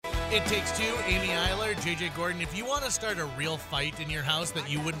It Takes Two, Amy Eiler, JJ Gordon. If you want to start a real fight in your house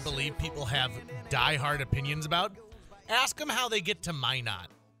that you wouldn't believe people have die-hard opinions about, ask them how they get to Minot.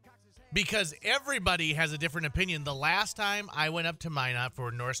 Because everybody has a different opinion. The last time I went up to Minot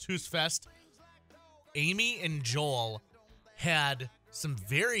for Norse Husfest, Amy and Joel had some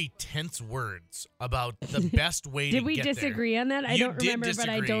very tense words about the best way to get there. Did we disagree on that? I don't remember,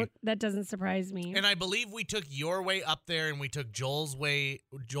 disagree. but I don't. That doesn't surprise me. And I believe we took your way up there and we took Joel's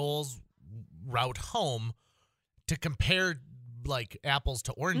route home to compare like apples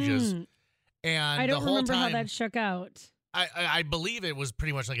to oranges. And I don't the whole remember time, how that shook out. I believe it was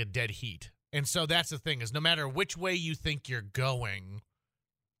pretty much like a dead heat. And so that's the thing is no matter which way you think you're going,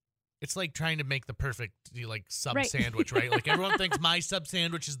 it's like trying to make the perfect sub sandwich, right? Like everyone thinks my sub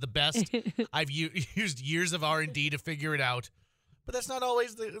sandwich is the best. I've used years of R&D to figure it out, but that's not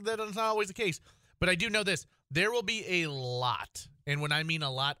always the case. But I do know this: there will be a lot, and when I mean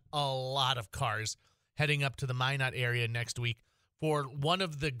a lot of cars heading up to the Minot area next week for one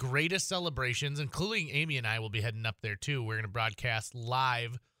of the greatest celebrations, including Amy and I will be heading up there too. We're going to broadcast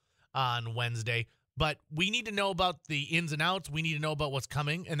live on Wednesday. But we need to know about the ins and outs. We need to know about what's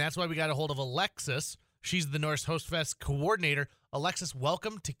coming, and that's why we got a hold of Alexis. She's the Norse Hostfest coordinator. Alexis,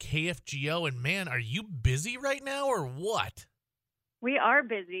 welcome to KFGO. And, man, are you busy right now or what? We are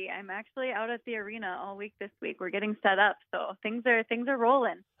busy. I'm actually out at the arena all week this week. We're getting set up, so things are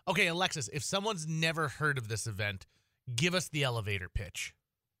rolling. Okay, Alexis, if someone's never heard of this event, give us the elevator pitch.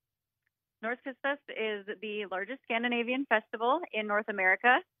 Norse Hostfest is the largest Scandinavian festival in North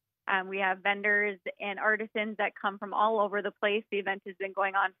America. We have vendors and artisans that come from all over the place. The event has been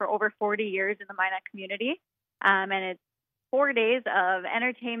going on for over 40 years in the Minot community. And it's 4 days of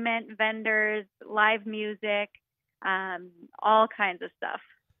entertainment, vendors, live music, all kinds of stuff.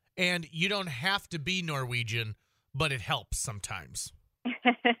 And you don't have to be Norwegian, but it helps sometimes.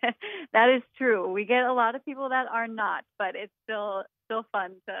 That is true. We get a lot of people that are not, but it's still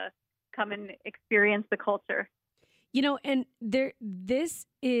fun to come and experience the culture. You know, and this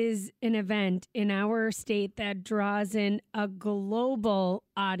is an event in our state that draws in a global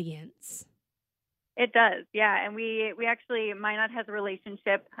audience. It does, yeah. And we actually, Minot has a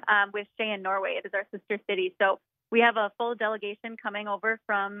relationship with Skien, Norway. It is our sister city. So we have a full delegation coming over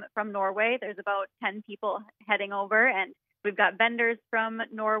from Norway. There's about 10 people heading over, and we've got vendors from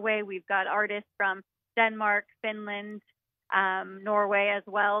Norway. We've got artists from Denmark, Finland, Norway as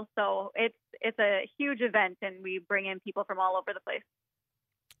well. So it's a huge event, and we bring in people from all over the place.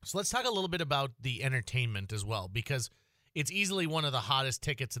 So let's talk a little bit about the entertainment as well, because it's easily one of the hottest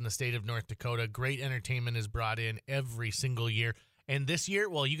tickets in the state of North Dakota. Great entertainment is brought in every single year. And this year,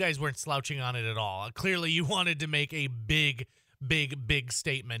 well, you guys weren't slouching on it at all. Clearly, you wanted to make a big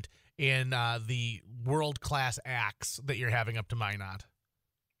statement in the world-class acts that you're having up to Minot.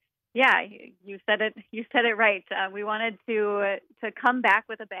 Yeah, you said it. You said it right. We wanted to come back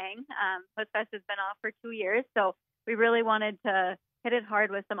with a bang. Hostfest has been off for 2 years, so we really wanted to hit it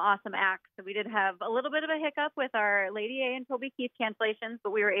hard with some awesome acts. So we did have a little bit of a hiccup with our Lady A and Toby Keith cancellations,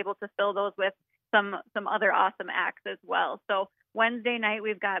 but we were able to fill those with some other awesome acts as well. So Wednesday night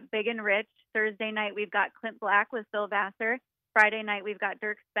we've got Big and Rich. Thursday night we've got Clint Black with Phil Vassar. Friday night we've got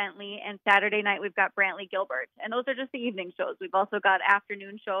Dirk Bentley, and Saturday night we've got Brantley Gilbert. And those are just the evening shows. We've also got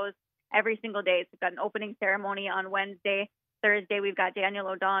afternoon shows every single day. So we've got an opening ceremony on Wednesday. Thursday we've got Daniel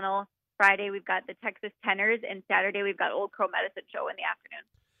O'Donnell. Friday we've got the Texas Tenors, and Saturday we've got Old Crow Medicine Show in the afternoon.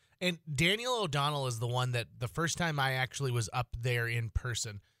 And Daniel O'Donnell is the one that the first time I actually was up there in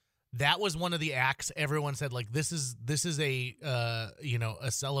person, that was one of the acts everyone said, like, this is a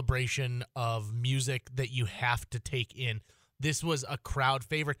a celebration of music that you have to take in. This was a crowd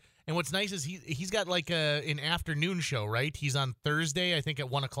favorite. And what's nice is he's got like an afternoon show, right? He's on Thursday, I think, at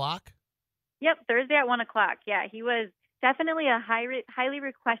 1:00. Yep, Thursday at 1:00. Yeah, he was definitely a highly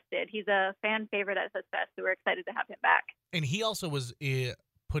requested. He's a fan favorite at Hostfest, so we're excited to have him back. And he also was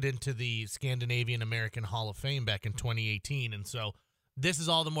put into the Scandinavian American Hall of Fame back in 2018, and so this is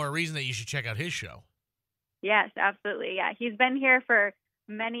all the more reason that you should check out his show. Yes, absolutely. Yeah, he's been here for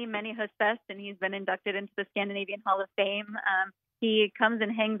many Hostfests, and he's been inducted into the Scandinavian Hall of Fame. He comes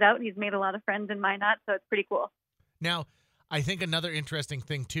and hangs out. He's made a lot of friends in Minot, so it's pretty cool. Now, I think another interesting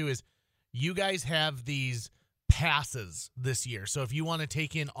thing, too, is you guys have these passes this year. So if you want to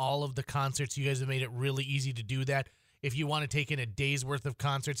take in all of the concerts, you guys have made it really easy to do that. If you want to take in a day's worth of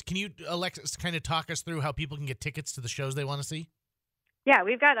concerts, can you, Alexis, kind of talk us through how people can get tickets to the shows they want to see? Yeah,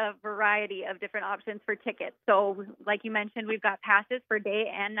 we've got a variety of different options for tickets. So like you mentioned, we've got passes for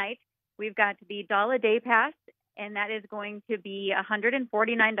day and night. We've got the Dollar Day Pass, and that is going to be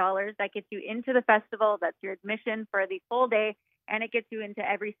 $149. That gets you into the festival. That's your admission for the full day. and it gets you into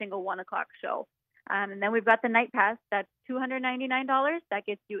every single 1 o'clock show. And then we've got the night pass. That's $299. That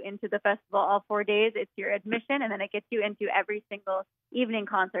gets you into the festival all 4 days. It's your admission, and then it gets you into every single evening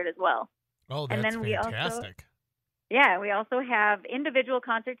concert as well. Oh, that's and then fantastic. We also have individual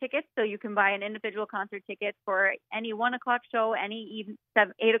concert tickets, so you can buy an individual concert ticket for any 1 o'clock show, any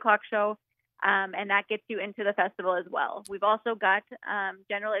 8 o'clock show, and that gets you into the festival as well. We've also got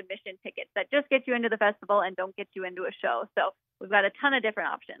general admission tickets that just get you into the festival and don't get you into a show. So we've got a ton of different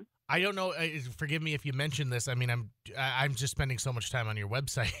options. I don't know. Forgive me if you mentioned this. I mean, I'm just spending so much time on your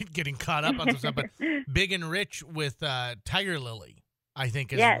website getting caught up on some stuff. But Big and Rich with Tiger Lily, I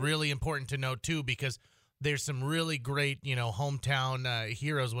think, is really important to know too, because there's some really great, hometown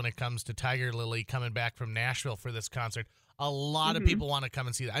heroes when it comes to Tiger Lily coming back from Nashville for this concert. A lot of people want to come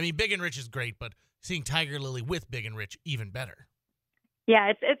and see that. I mean, Big and Rich is great, but seeing Tiger Lily with Big and Rich, even better.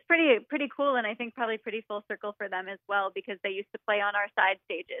 Yeah, it's pretty cool, and I think probably pretty full circle for them as well, because they used to play on our side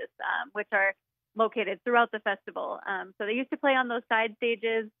stages, which are located throughout the festival. So they used to play on those side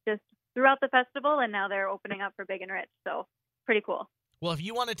stages just throughout the festival, and now they're opening up for Big and Rich. So pretty cool. Well, if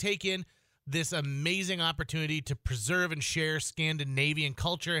you want to take in this amazing opportunity to preserve and share Scandinavian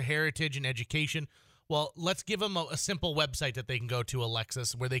culture, heritage, and education, well, let's give them a simple website that they can go to,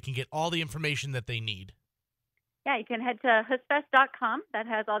 Alexis, where they can get all the information that they need. Yeah, you can head to husfest.com. That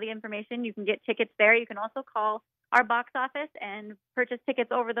has all the information. You can get tickets there. You can also call our box office and purchase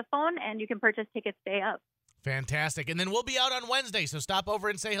tickets over the phone, and you can purchase tickets day of. Fantastic. And then we'll be out on Wednesday, so stop over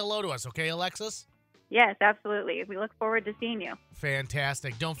and say hello to us, okay, Alexis? Yes, absolutely. We look forward to seeing you.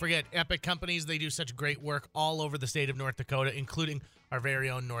 Fantastic. Don't forget, Epic Companies, they do such great work all over the state of North Dakota, including our very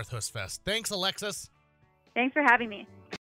own North Husfest. Thanks, Alexis. Thanks for having me.